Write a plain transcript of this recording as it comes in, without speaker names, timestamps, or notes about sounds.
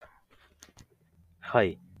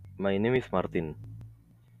Hi, my name is Martin.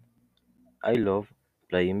 I love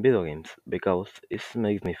playing video games because it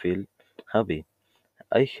makes me feel happy.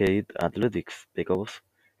 I hate athletics because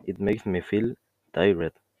it makes me feel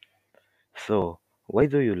tired. So, why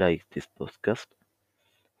do you like this podcast?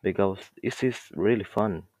 Because this is really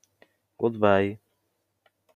fun. Goodbye.